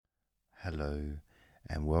Hello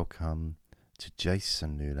and welcome to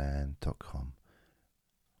jasonnewland.com.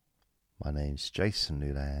 My name's Jason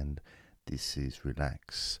Newland. This is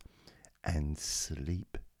Relax and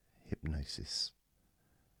Sleep Hypnosis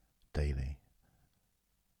Daily.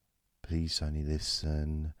 Please only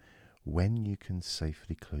listen when you can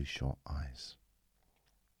safely close your eyes.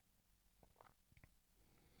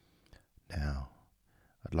 Now,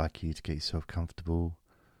 I'd like you to get yourself comfortable.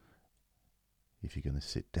 If you're going to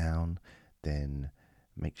sit down, then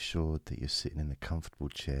make sure that you're sitting in a comfortable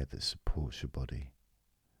chair that supports your body.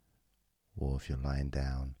 Or if you're lying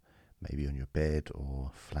down, maybe on your bed or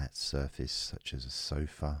a flat surface such as a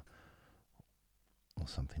sofa or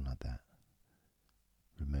something like that.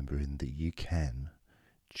 Remembering that you can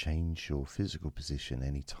change your physical position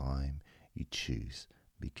anytime you choose,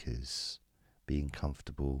 because being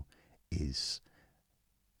comfortable is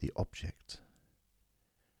the object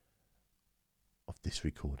of this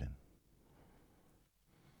recording.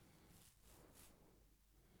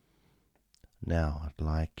 Now I'd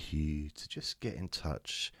like you to just get in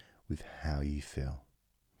touch with how you feel,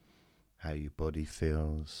 how your body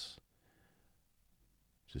feels.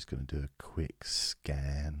 Just going to do a quick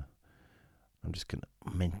scan. I'm just going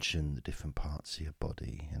to mention the different parts of your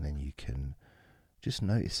body, and then you can just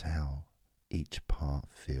notice how each part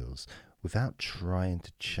feels without trying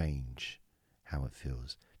to change how it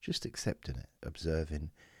feels. Just accepting it, observing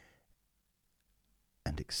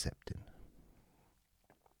and accepting.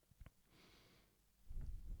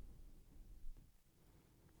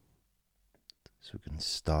 So we can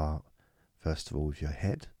start, first of all, with your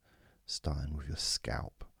head, starting with your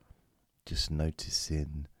scalp. Just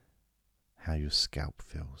noticing how your scalp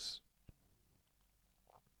feels.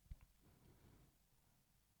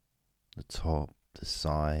 The top, the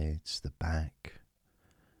sides, the back.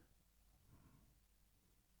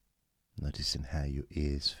 Noticing how your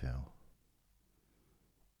ears feel.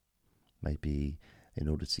 Maybe in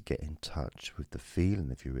order to get in touch with the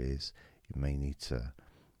feeling of your ears, you may need to,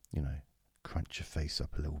 crunch your face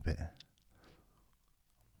up a little bit.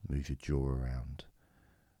 Move your jaw around.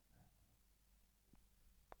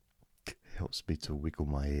 It helps me to wiggle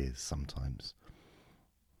my ears sometimes.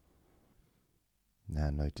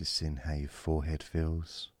 Now noticing how your forehead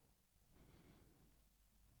feels.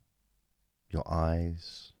 Your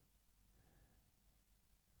eyes.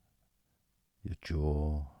 Your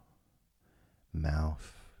jaw,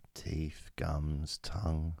 mouth, teeth, gums,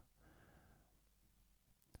 tongue,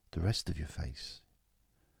 the rest of your face,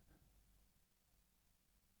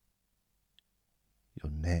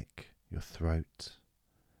 your neck, your throat,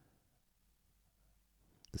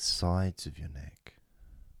 the sides of your neck,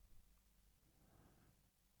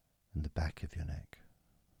 and the back of your neck.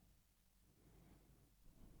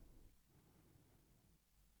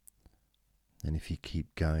 And if you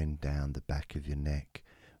keep going down the back of your neck,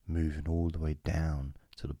 moving all the way down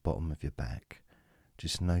to the bottom of your back,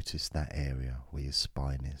 just notice that area where your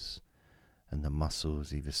spine is and the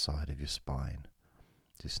muscles either side of your spine.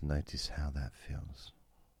 Just notice how that feels.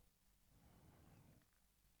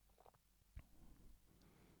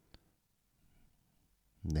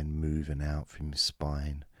 And then moving out from your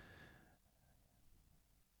spine,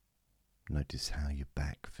 notice how your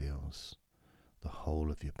back feels, the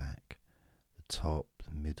whole of your back. Top,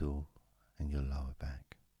 the middle, and your lower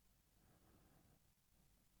back.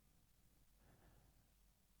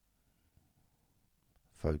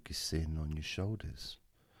 Focusing on your shoulders.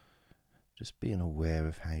 Just being aware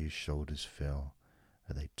of how your shoulders feel.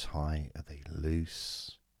 Are they tight? Are they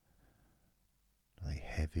loose? Are they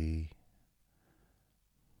heavy?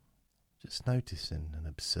 Just noticing and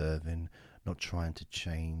observing, not trying to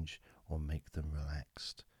change or make them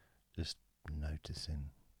relaxed. Just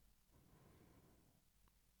noticing.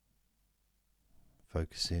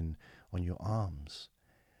 Focusing on your arms,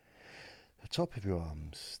 the top of your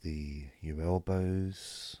arms, your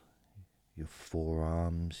elbows, your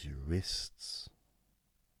forearms, your wrists.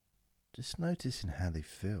 Just noticing how they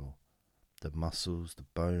feel. The muscles, the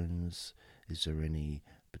bones. Is there any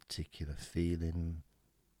particular feeling?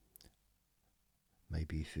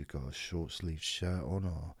 Maybe if you've got a short sleeve shirt on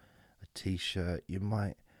or a t-shirt, you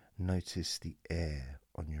might notice the air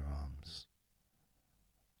on your arms,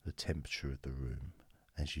 the temperature of the room,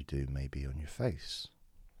 as you do maybe on your face.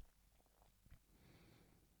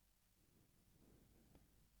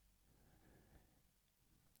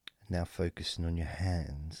 Now focusing on your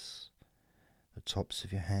hands, the tops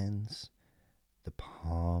of your hands, the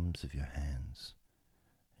palms of your hands,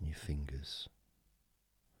 and your fingers,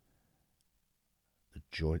 the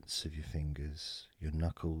joints of your fingers, your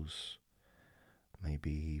knuckles,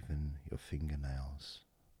 maybe even your fingernails.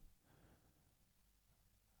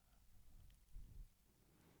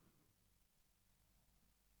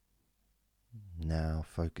 Now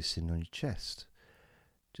focusing on your chest.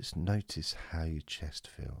 Just notice how your chest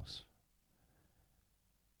feels.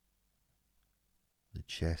 The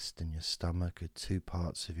chest and your stomach are two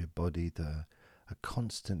parts of your body that are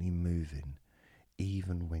constantly moving,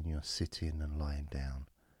 even when you're sitting and lying down,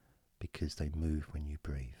 because they move when you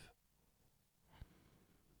breathe.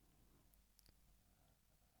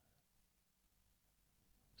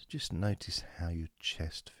 So just notice how your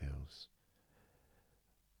chest feels.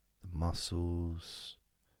 The muscles,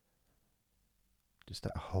 just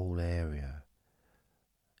that whole area,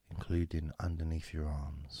 including underneath your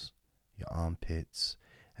arms, your armpits,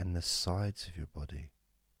 and the sides of your body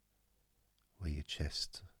where your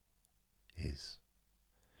chest is.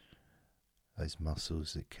 Those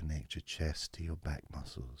muscles that connect your chest to your back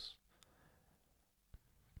muscles.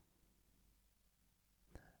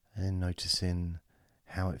 And then noticing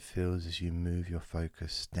how it feels as you move your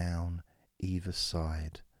focus down either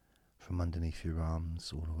side, from underneath your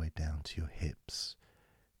arms all the way down to your hips,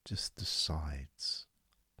 just the sides.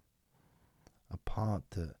 A part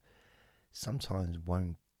that sometimes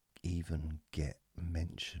won't even get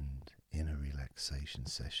mentioned in a relaxation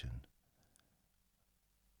session,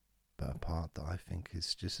 but a part that I think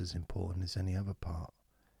is just as important as any other part,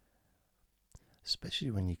 especially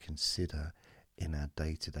when you consider in our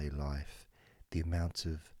day-to-day life the amount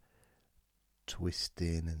of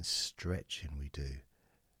twisting and stretching we do,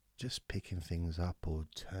 just picking things up or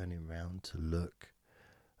turning around to look,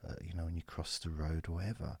 when you cross the road or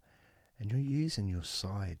whatever, and you're using your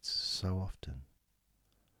sides so often.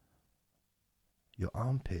 Your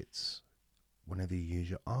armpits, whenever you use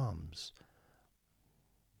your arms,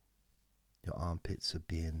 your armpits are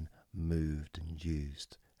being moved and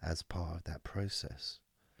used as part of that process.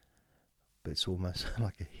 But it's almost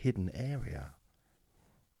like a hidden area,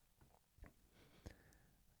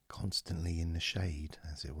 constantly in the shade,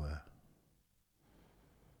 as it were.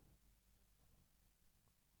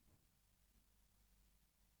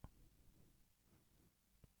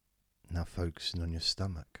 Now focusing on your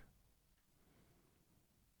stomach.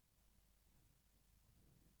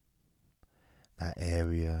 That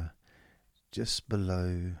area just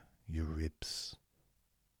below your ribs,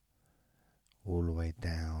 all the way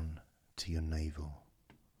down to your navel.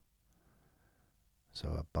 So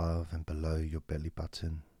above and below your belly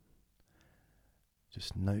button,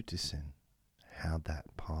 just noticing how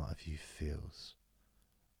that part of you feels.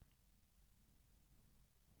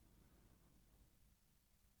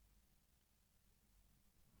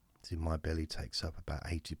 See, my belly takes up about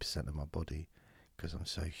 80% of my body because I'm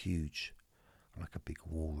so huge. I'm like a big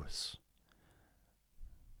walrus.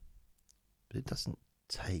 But it doesn't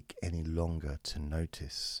take any longer to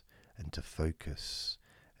notice and to focus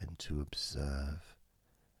and to observe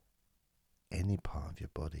any part of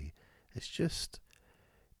your body.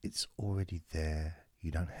 It's already there.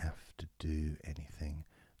 You don't have to do anything.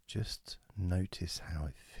 Just notice how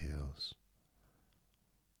it feels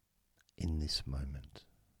in this moment.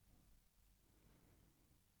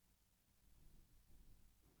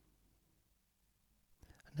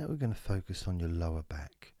 And now we're going to focus on your lower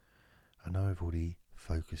back. I know I've already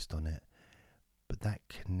focused on it, but that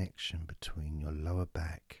connection between your lower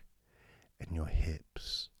back and your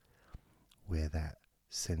hips, where that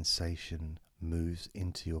sensation moves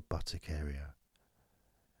into your buttock area,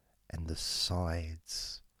 and the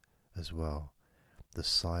sides as well, the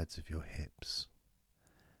sides of your hips,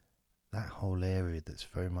 that whole area that's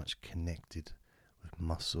very much connected with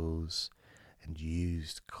muscles and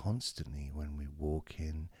used constantly when we walk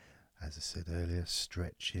in, as I said earlier,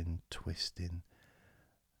 stretching, twisting.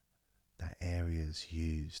 That area is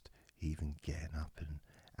used even getting up and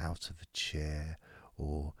out of a chair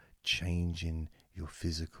or changing your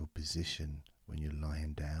physical position when you're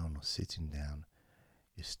lying down or sitting down.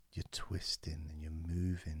 You're twisting and you're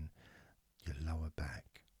moving your lower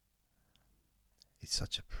back. It's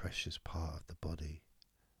such a precious part of the body,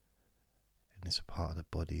 and it's a part of the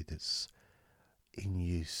body that's in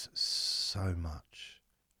use so much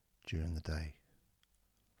during the day.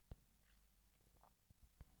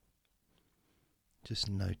 Just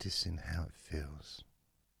noticing how it feels.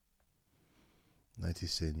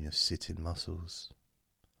 Noticing your sitting muscles.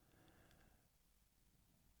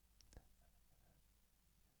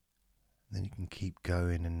 Then you can keep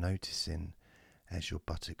going and noticing as your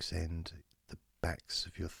buttocks end, the backs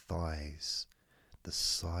of your thighs, the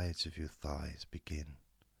sides of your thighs begin.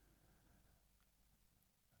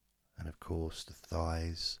 And of course the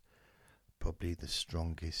thighs, probably the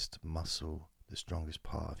strongest muscle, the strongest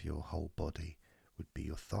part of your whole body would be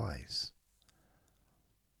your thighs.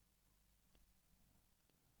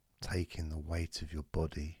 Taking the weight of your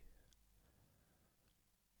body,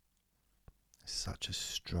 such a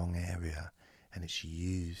strong area and it's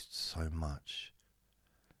used so much.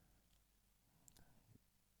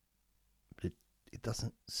 But it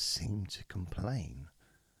doesn't seem to complain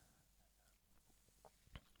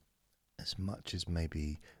as much as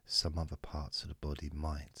maybe some other parts of the body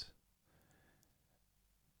might.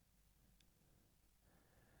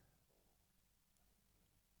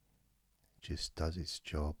 It just does its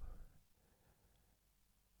job.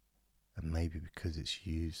 And maybe because it's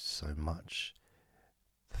used so much,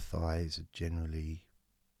 the thighs are generally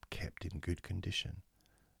kept in good condition.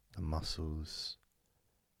 The muscles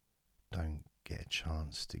don't get a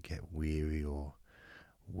chance to get weary or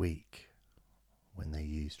weak when they're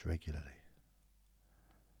used regularly.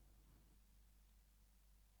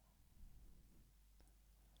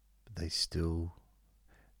 But they still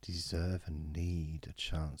deserve and need a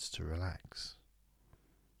chance to relax.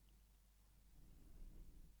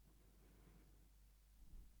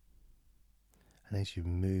 And as you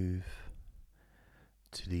move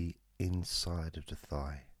to the inside of the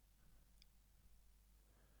thigh,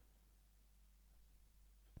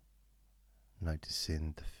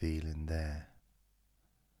 noticing the feeling there,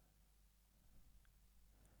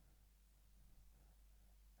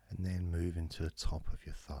 and then moving to the top of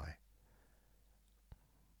your thigh.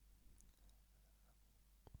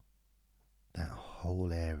 That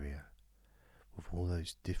whole area with all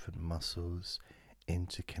those different muscles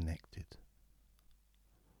interconnected,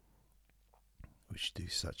 which do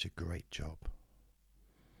such a great job.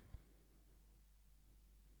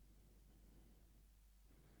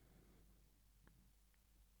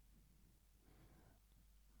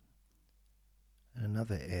 And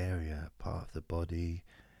another area, part of the body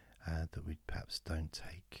that we perhaps don't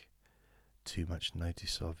take too much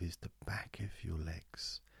notice of is the back of your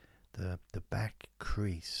legs, the back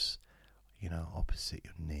crease, opposite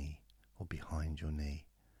your knee or behind your knee,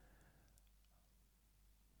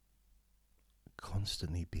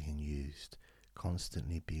 constantly being used,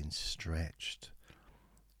 constantly being stretched,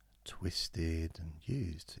 twisted and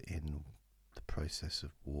used in the process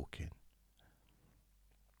of walking.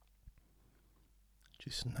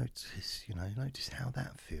 Just notice, notice how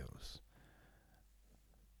that feels.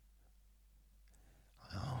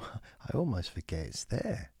 I almost forget it's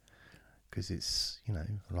there because it's,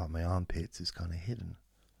 like my armpits, it's kind of hidden.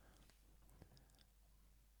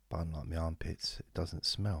 But unlike my armpits, it doesn't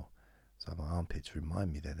smell. So my armpits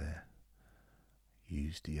remind me they're there.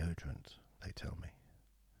 Use deodorant, they tell me.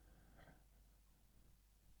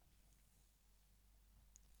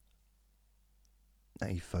 Now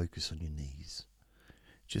you focus on your knees.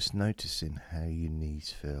 Just noticing how your knees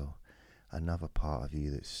feel. Another part of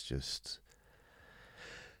you that's just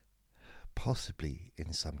possibly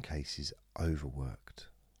in some cases overworked.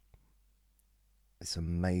 It's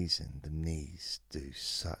amazing. The knees do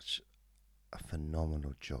such a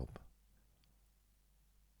phenomenal job.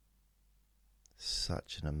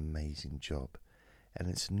 Such an amazing job. And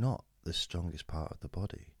it's not the strongest part of the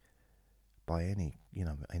body by any,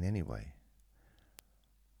 in any way.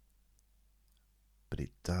 But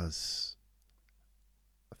it does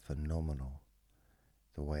phenomenal.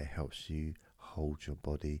 The way it helps you hold your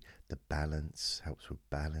body, the balance, helps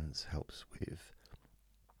with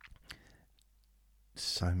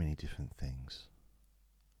so many different things.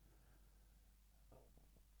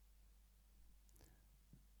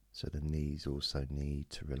 So the knees also need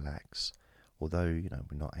to relax. Although,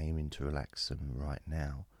 we're not aiming to relax them right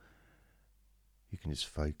now, you can just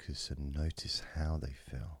focus and notice how they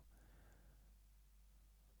feel.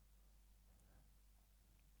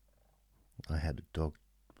 I had a dog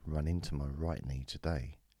run into my right knee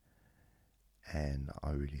today, and I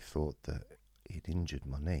really thought that he'd injured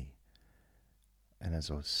my knee. And as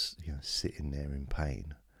I was, sitting there in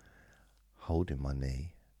pain, holding my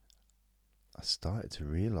knee, I started to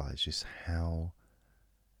realise just how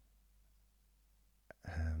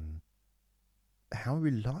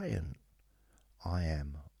reliant I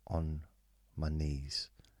am on my knees.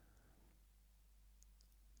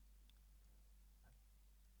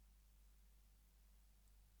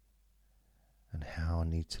 And how I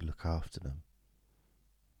need to look after them.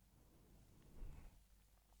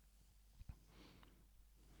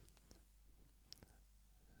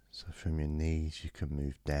 So from your knees you can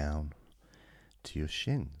move down to your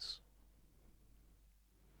shins.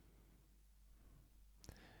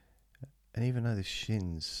 And even though the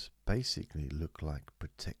shins basically look like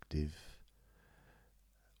protective,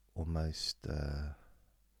 almost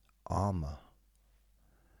armour,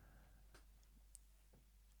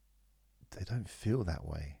 they don't feel that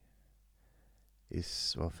way.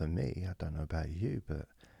 Well, for me, I don't know about you, but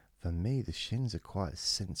for me the shins are quite a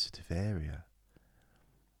sensitive area.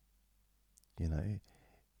 You know,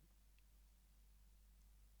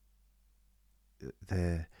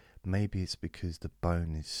 there maybe it's because the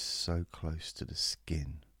bone is so close to the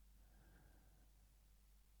skin,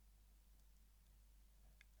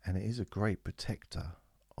 and it is a great protector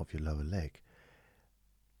of your lower leg,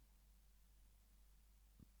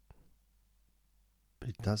 but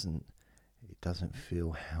it doesn't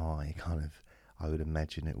feel how I would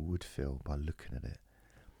imagine it would feel by looking at it.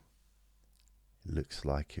 It looks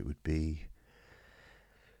like it would be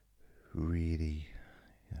really,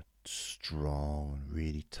 strong and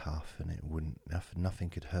really tough, and nothing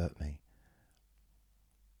could hurt me.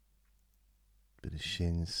 But the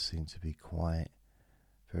shins seem to be quite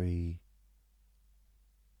very,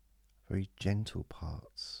 very gentle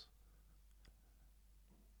parts,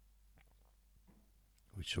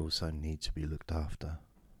 which also need to be looked after.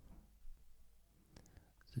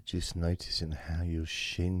 So just noticing how your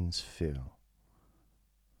shins feel.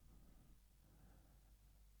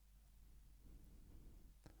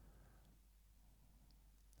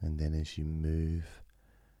 And then as you move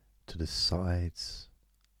to the sides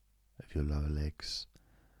of your lower legs,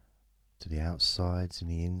 to the outsides and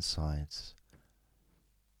the insides,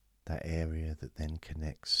 that area that then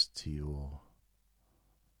connects to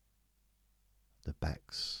the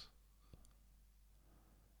backs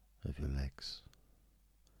of your legs,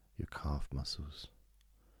 your calf muscles.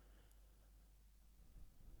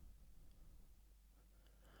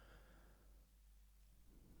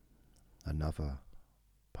 Another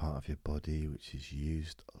part of your body which is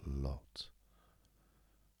used a lot,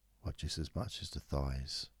 well, just as much as the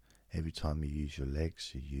thighs. Every time you use your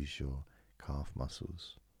legs, you use your calf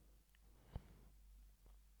muscles.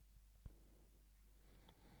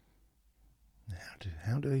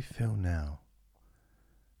 How do they feel now,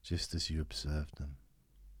 just as you observe them?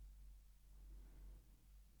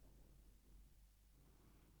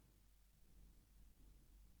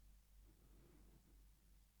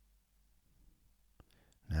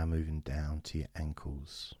 Now moving down to your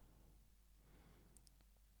ankles.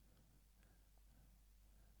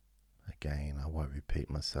 Again, I won't repeat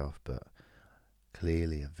myself, but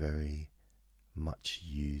clearly a very much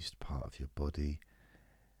used part of your body.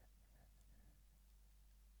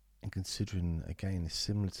 And considering, again, it's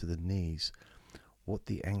similar to the knees, what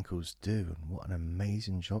the ankles do and what an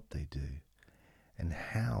amazing job they do, and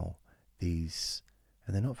how these,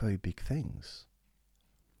 and they're not very big things,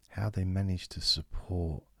 how they manage to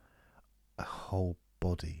support a whole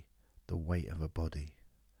body, the weight of a body,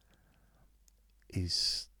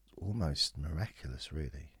 is almost miraculous,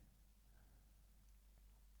 really.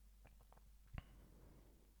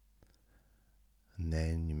 And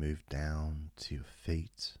then you move down to your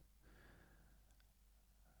feet,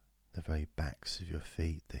 the very backs of your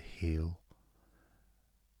feet, the heel,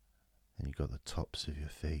 and you've got the tops of your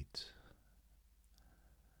feet,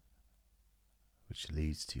 which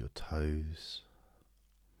leads to your toes.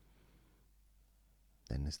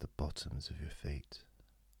 Then there's the bottoms of your feet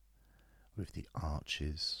with the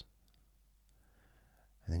arches,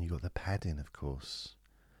 and then you've got the padding, of course,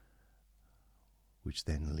 which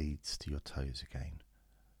then leads to your toes again.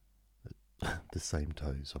 The same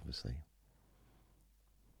toes, obviously.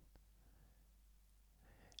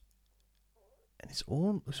 And it's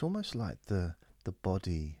almost like the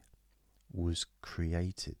body was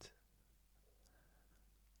created,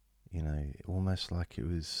 almost like it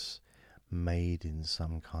was made in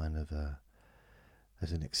some kind of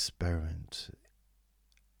as an experiment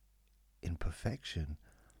in perfection,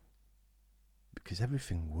 because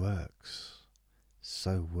everything works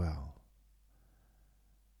so well.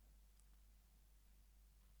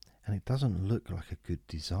 And it doesn't look like a good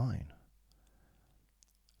design.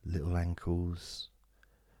 Little ankles,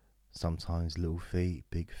 sometimes little feet,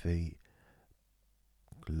 big feet,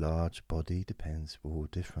 large body, depends, we're all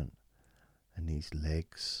different. And these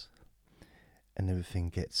legs, and everything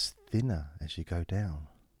gets thinner as you go down.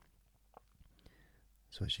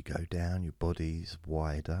 So as you go down, your body's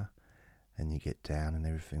wider, and you get down and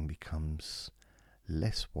everything becomes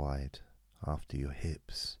less wide after your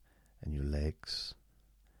hips and your legs,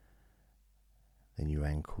 then your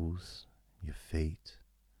ankles, your feet.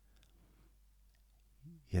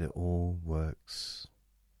 Yet it all works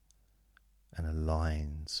and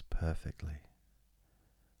aligns perfectly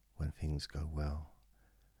when things go well.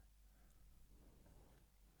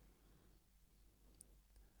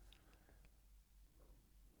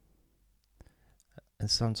 And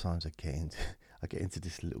sometimes I get into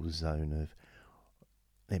this little zone of,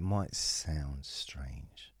 it might sound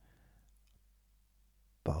strange,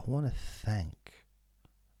 but I want to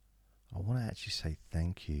actually say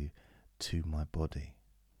thank you to my body.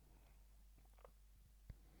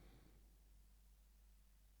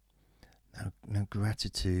 Now,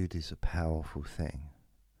 gratitude is a powerful thing.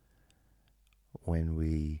 When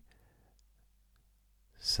we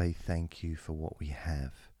say thank you for what we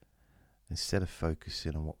have, instead of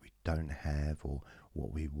focusing on what we don't have or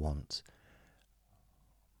what we want,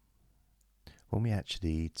 when we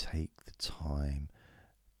actually take the time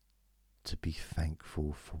to be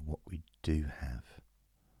thankful for what we do have,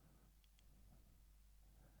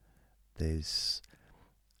 it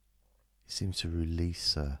seems to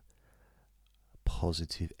release a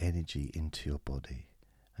positive energy into your body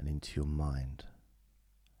and into your mind.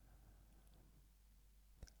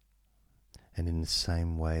 And in the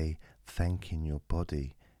same way, thanking your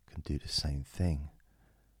body can do the same thing,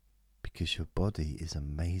 because your body is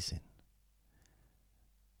amazing.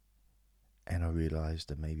 And I realise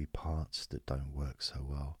there may be parts that don't work so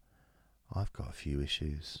well. I've got a few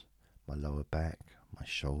issues. My lower back, my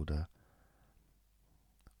shoulder.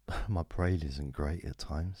 My brain isn't great at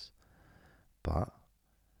times. And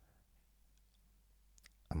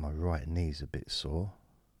my right knee's a bit sore.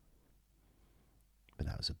 But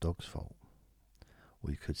that was a dog's fault.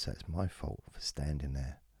 Or you could say it's my fault for standing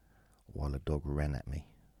there while a dog ran at me.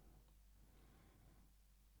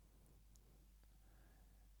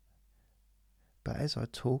 But as I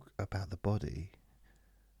talk about the body,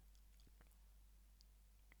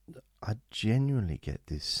 I genuinely get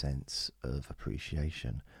this sense of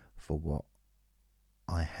appreciation for what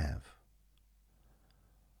I have.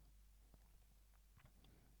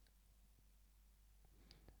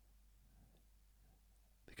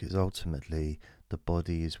 Because ultimately, the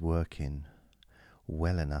body is working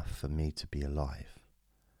well enough for me to be alive,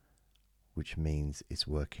 which means it's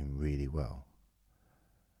working really well.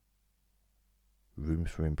 Room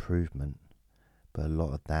for improvement, but a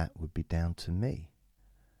lot of that would be down to me.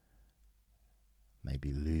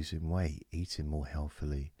 Maybe losing weight, eating more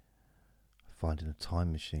healthily, finding a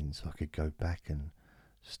time machine so I could go back and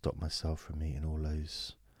stop myself from eating all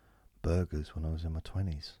those burgers when I was in my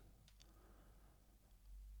 20s.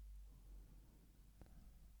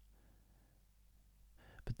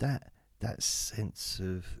 But that sense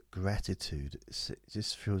of gratitude, it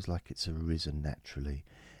just feels like it's arisen naturally.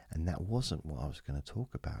 And that wasn't what I was going to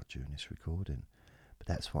talk about during this recording. But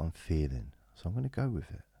that's what I'm feeling. So I'm going to go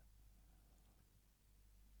with it.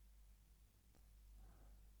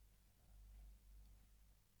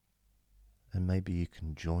 And maybe you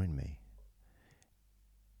can join me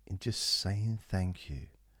in just saying thank you,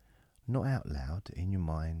 not out loud, in your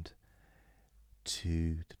mind,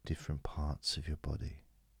 to the different parts of your body.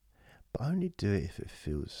 But only do it if it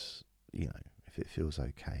feels, if it feels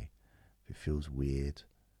okay. If it feels weird,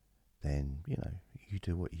 then, you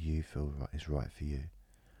do what you feel is right for you.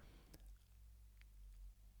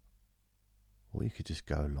 Or you could just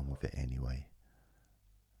go along with it anyway.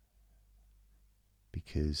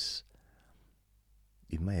 Because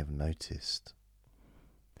you may have noticed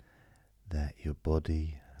that your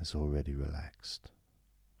body has already relaxed.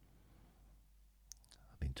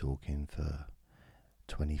 I've been talking for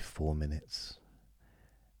 24 minutes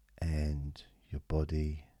and your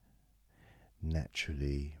body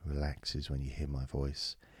naturally relaxes when you hear my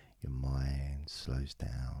voice. Your mind slows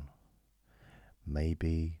down.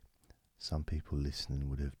 Maybe some people listening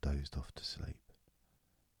would have dozed off to sleep.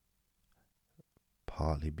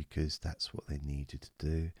 Partly because that's what they needed to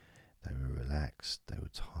do. They were relaxed, they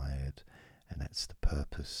were tired, and that's the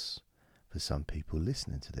purpose for some people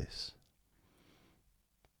listening to this.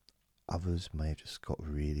 Others may have just got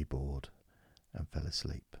really bored and fell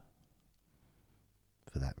asleep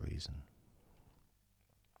for that reason.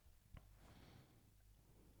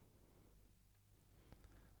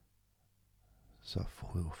 So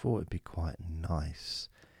I thought it'd be quite nice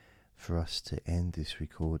for us to end this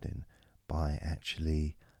recording by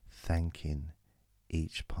actually thanking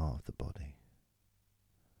each part of the body.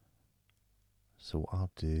 So what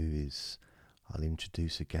I'll do is I'll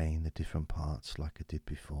introduce again the different parts like I did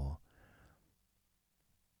before,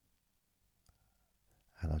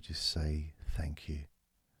 and I'll just say thank you.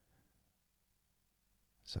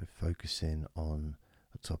 So focusing on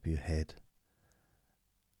the top of your head,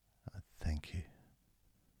 thank you.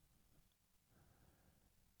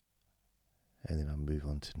 And then I'll move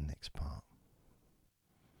on to the next part.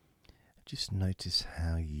 Just notice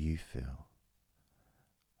how you feel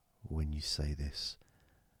when you say this,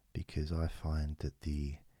 because I find that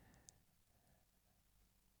it's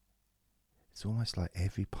almost like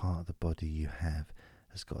every part of the body you have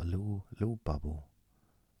has got a little bubble,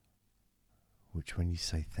 which when you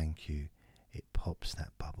say thank you, it pops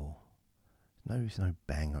that bubble. There's no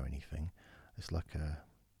bang or anything. It's like a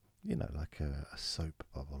soap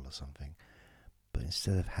bubble or something. But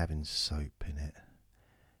instead of having soap in it,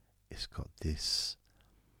 it's got this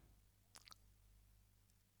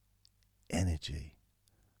energy,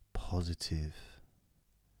 positive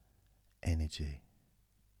energy,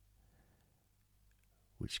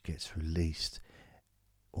 which gets released,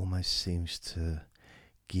 almost seems to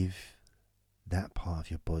give that part of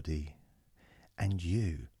your body and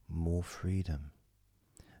you more freedom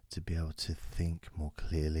to be able to think more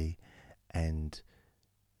clearly, and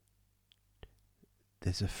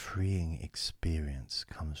there's a freeing experience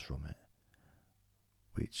comes from it,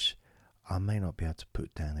 which I may not be able to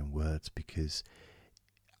put down in words because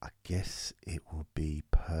I guess it will be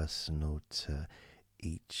personal to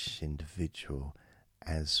each individual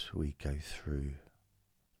as we go through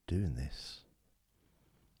doing this.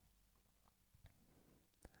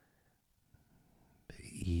 But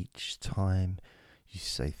each time you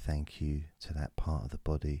say thank you to that part of the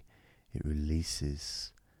body, it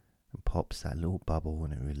releases and pops that little bubble,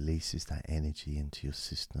 and it releases that energy into your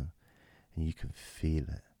system, and you can feel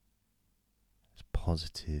it. It's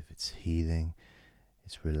positive, it's healing,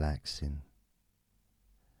 it's relaxing,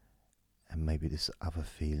 and maybe there's other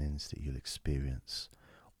feelings that you'll experience,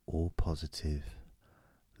 all positive,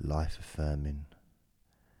 life affirming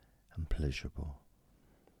and pleasurable.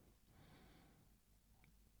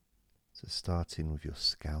 So starting with your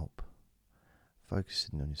scalp,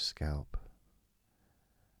 focusing on your scalp,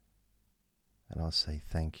 and I'll say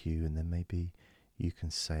thank you, and then maybe you can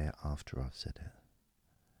say it after I've said it.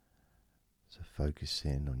 So focus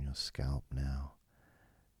in on your scalp now.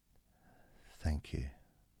 Thank you.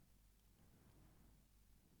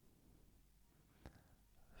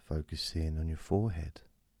 Focus in on your forehead.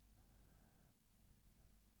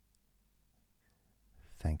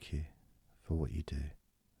 Thank you for what you do.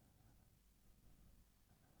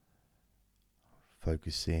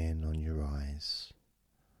 Focus in on your eyes.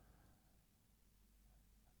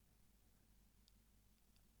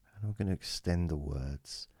 And I'm going to extend the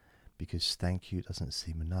words because thank you doesn't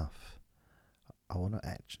seem enough. I want to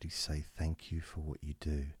actually say thank you for what you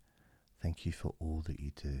do. Thank you for all that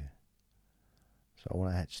you do. So I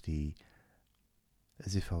want to actually,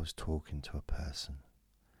 as if I was talking to a person,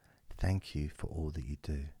 thank you for all that you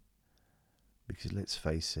do. Because let's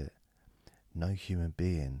face it, no human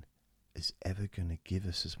being is ever going to give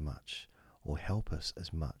us as much or help us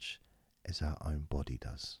as much as our own body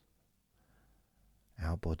does.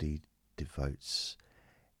 Our body devotes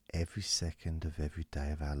every second of every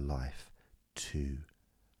day of our life to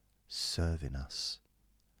serving us.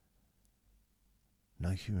 No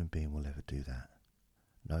human being will ever do that.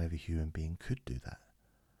 No other human being could do that.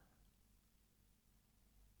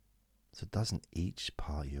 So doesn't each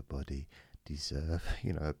part of your body deserve,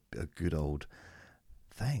 a good old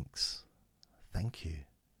thanks? Thank you.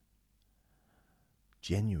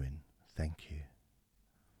 Genuine thank you.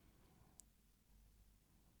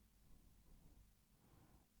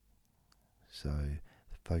 So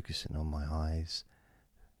focusing on my eyes,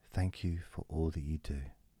 thank you for all that you do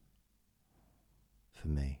for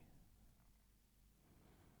me.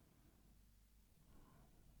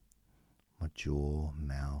 My jaw,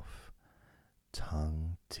 mouth,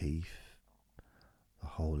 tongue, teeth, the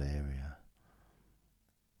whole area.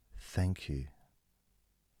 Thank you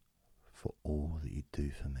for all that you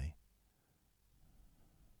do for me.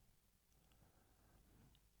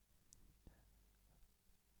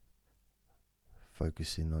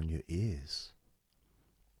 Focusing on your ears.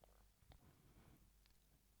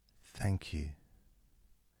 Thank you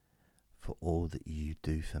for all that you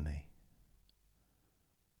do for me.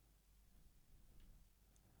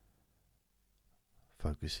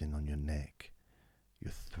 Focusing on your neck,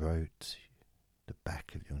 your throat, the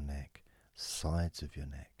back of your neck, sides of your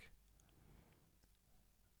neck.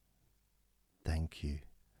 Thank you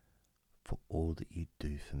for all that you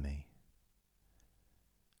do for me.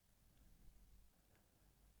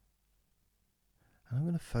 And I'm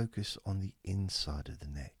going to focus on the inside of the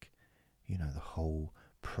neck, the whole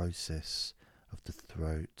process of the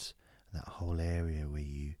throat, that whole area where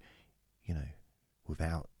you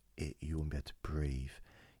without it you won't be able to breathe,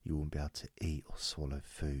 you won't be able to eat or swallow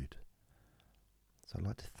food. So I'd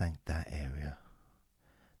like to thank that area,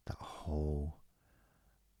 the whole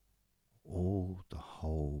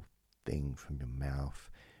thing from your mouth,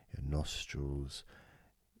 your nostrils,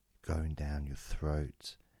 going down your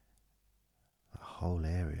throat, the whole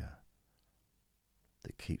area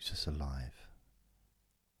that keeps us alive.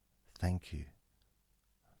 Thank you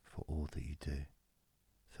for all that you do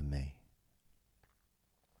for me.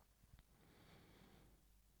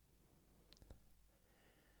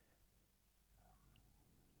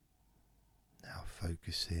 Now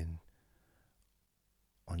focusing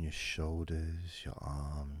on your shoulders, your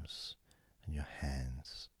arms and your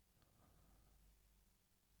hands.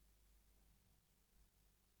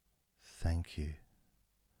 Thank you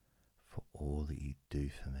for all that you do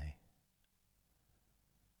for me.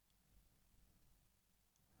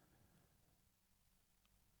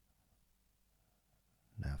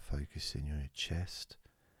 Now focusing on your chest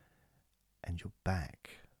and your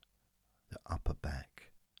back, the upper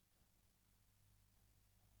back.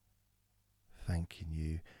 Thanking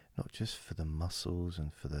you not just for the muscles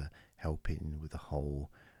and for the helping with the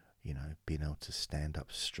whole, being able to stand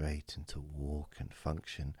up straight and to walk and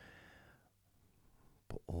function,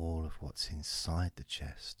 but all of what's inside the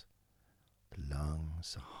chest, the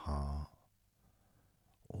lungs, the heart,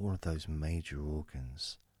 all of those major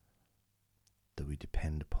organs that we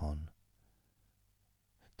depend upon,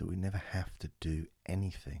 that we never have to do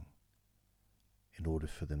anything in order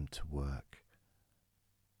for them to work.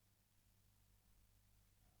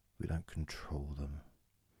 We don't control them.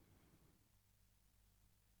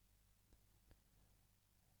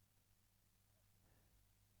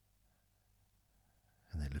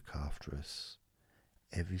 And they look after us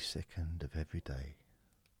every second of every day.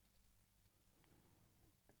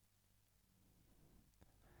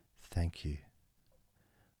 Thank you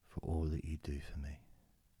for all that you do for me.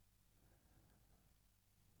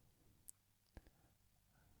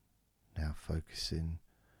 Now focusing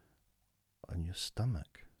on your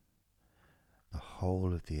stomach, the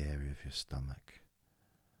whole of the area of your stomach,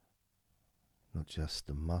 not just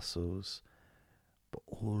the muscles, but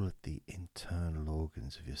all of the internal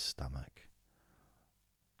organs of your stomach.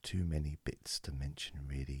 Too many bits to mention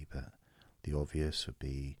really, but the obvious would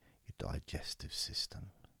be your digestive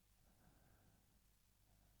system.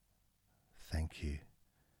 Thank you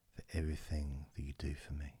for everything that you do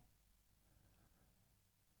for me.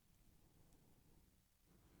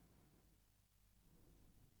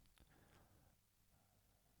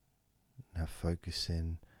 Now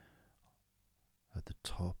focusing at the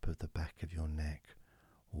top of the back of your neck,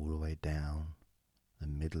 all the way down the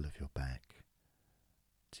middle of your back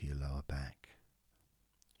to your lower back,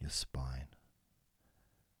 your spine.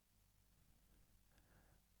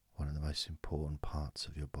 One of the most important parts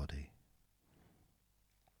of your body.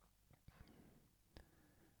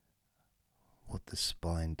 What the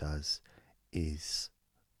spine does is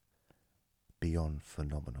beyond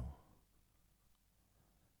phenomenal.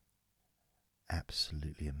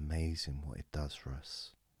 Absolutely amazing what it does for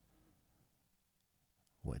us.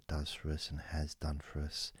 What it does for us and has done for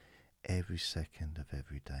us every second of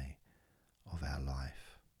every day of our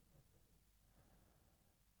life.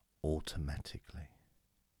 Automatically.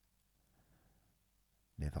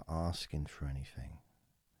 Never asking for anything.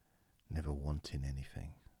 Never wanting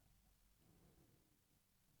anything.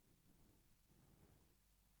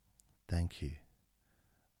 Thank you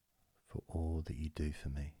for all that you do for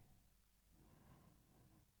me.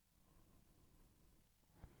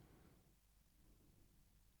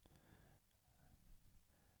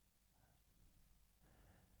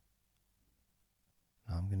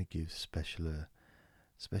 Now I'm going to give special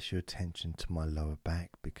attention to my lower back,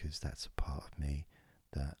 because that's a part of me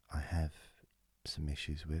that I have some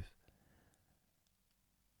issues with.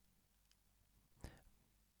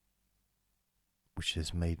 Which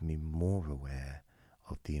has made me more aware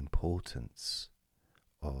of the importance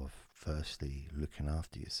of firstly looking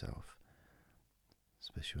after yourself,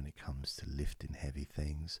 especially when it comes to lifting heavy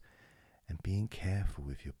things and being careful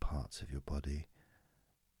with your parts of your body.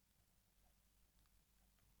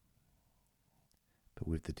 But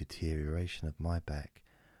with the deterioration of my back,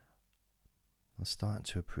 I'm starting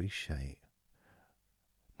to appreciate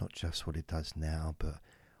not just what it does now, but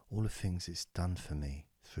all the things it's done for me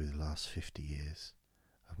through the last 50 years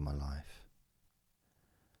of my life.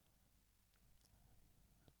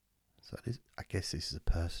 So I guess this is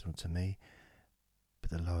personal to me,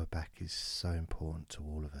 but the lower back is so important to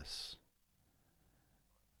all of us.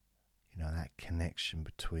 That connection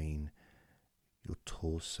between your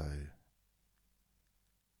torso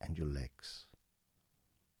and your legs,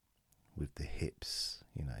 with the hips,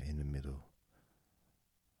 in the middle.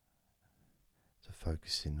 So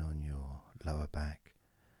focusing on your lower back.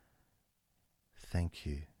 Thank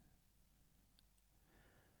you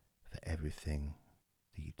for everything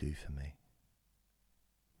that you do for me.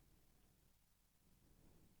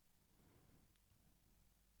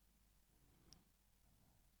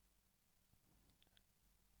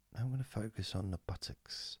 Now I'm going to focus on the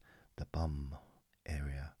buttocks, the bum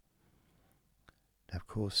area. Now, of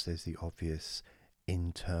course, there's the obvious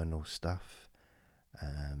internal stuff,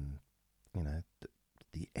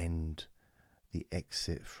 the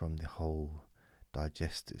exit from the whole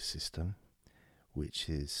digestive system, which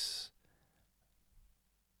is,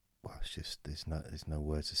 it's just there's no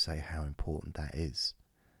words to say how important that is.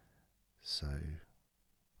 So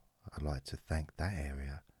I'd like to thank that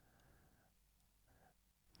area.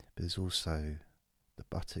 But there's also the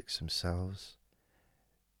buttocks themselves.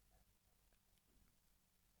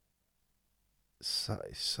 It's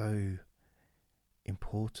so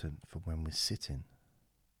important for when we're sitting.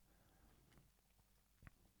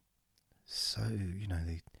 So,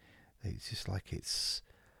 it's just like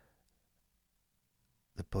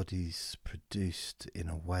the body's produced in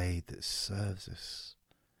a way that serves us.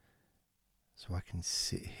 So I can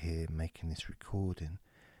sit here making this recording,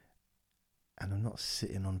 and I'm not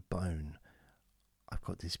sitting on bone. I've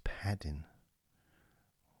got this padding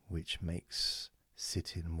which makes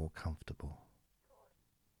sitting more comfortable.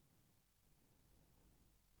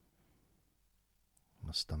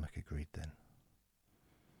 My stomach agreed then.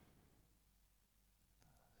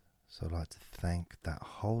 So I'd like to thank that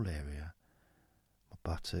whole area, my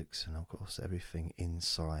buttocks, and of course everything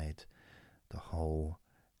inside the whole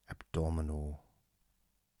abdominal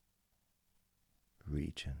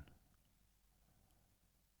region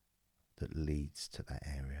that leads to that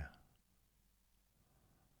area.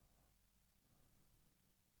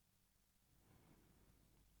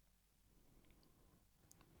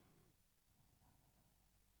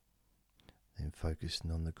 Then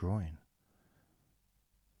focusing on the groin.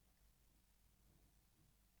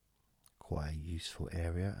 Quite a useful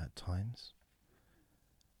area at times.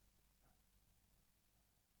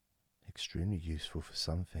 Extremely useful for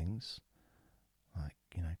some things, like,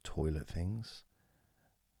 toilet things.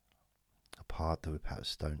 A part that we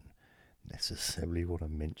perhaps don't necessarily want to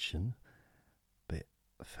mention, but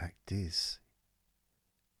the fact is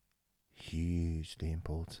hugely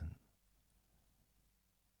important.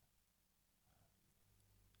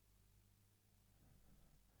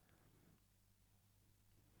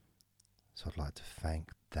 So I'd like to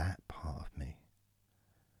thank that part of me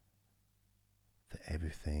for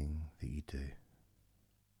everything that you do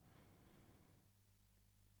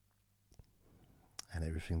and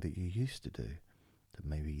everything that you used to do that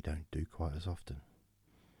maybe you don't do quite as often.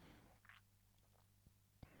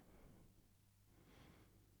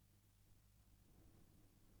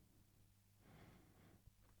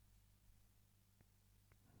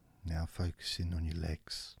 Now focusing on your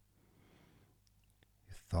legs,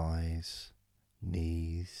 your thighs,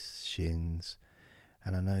 knees, shins,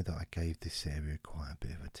 and I know that I gave this area quite a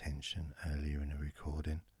bit of attention earlier in the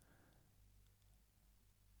recording.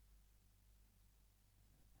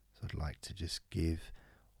 So I'd like to just give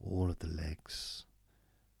all of the legs,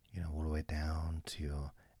 all the way down to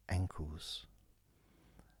your ankles.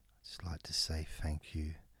 I'd just like to say thank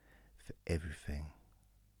you for everything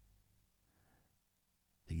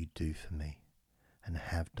that you do for me and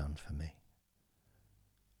have done for me.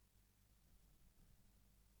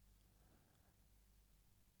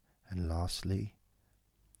 And lastly,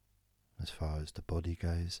 as far as the body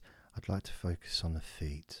goes, I'd like to focus on the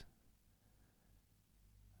feet.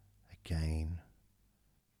 Again,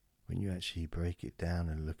 when you actually break it down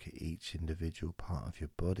and look at each individual part of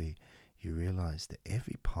your body, you realize that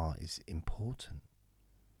every part is important.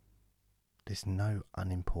 There's no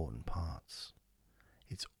unimportant parts.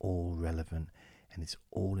 It's all relevant and it's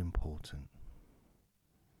all important.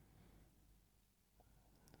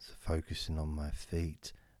 So focusing on my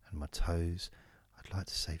feet and my toes, I'd like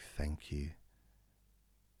to say thank you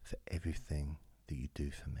for everything that you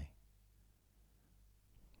do for me.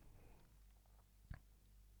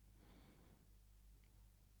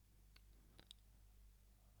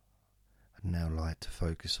 I'd now like to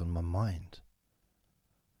focus on my mind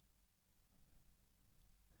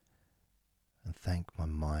and thank my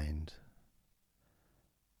mind.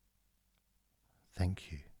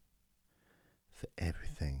 Thank you for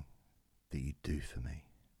everything that you do for me.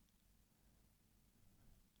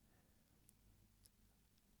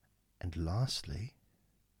 And lastly,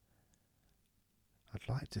 I'd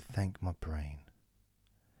like to thank my brain,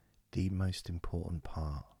 the most important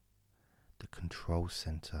part, the control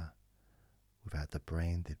center. Without the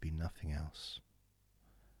brain, there'd be nothing else.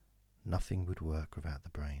 Nothing would work without the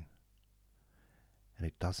brain. And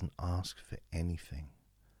it doesn't ask for anything.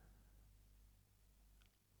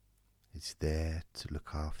 It's there to look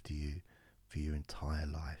after you for your entire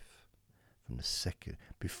life. From the second,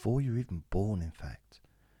 before you're even born, in fact,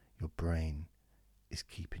 your brain is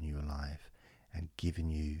keeping you alive and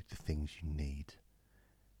giving you the things you need.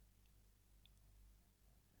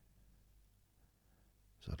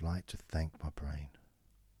 So I'd like to thank my brain.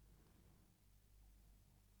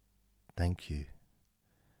 Thank you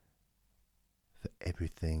for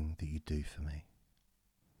everything that you do for me.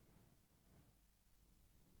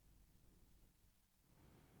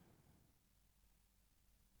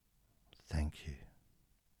 Thank you.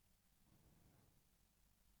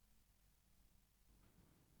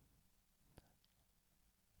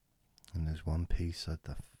 there's one piece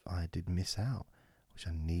I did miss out, which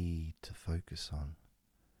I need to focus on.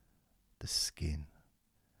 The skin.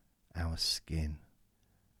 Our skin.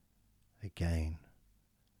 Again,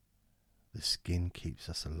 the skin keeps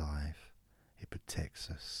us alive. It protects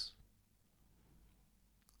us.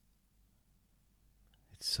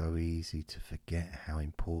 It's so easy to forget how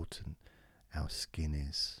important our skin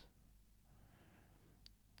is.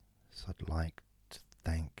 So I'd like to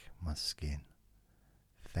thank my skin.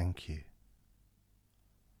 Thank you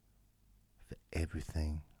for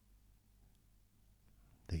everything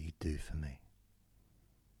that you do for me.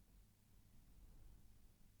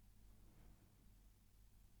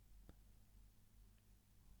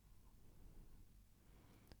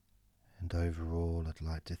 And overall, I'd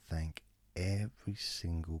like to thank every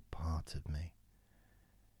single part of me,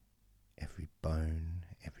 every bone,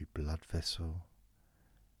 every blood vessel,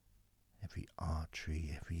 every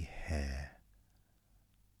artery, every hair.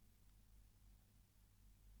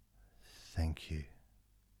 Thank you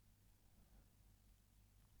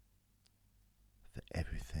for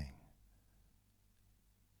everything.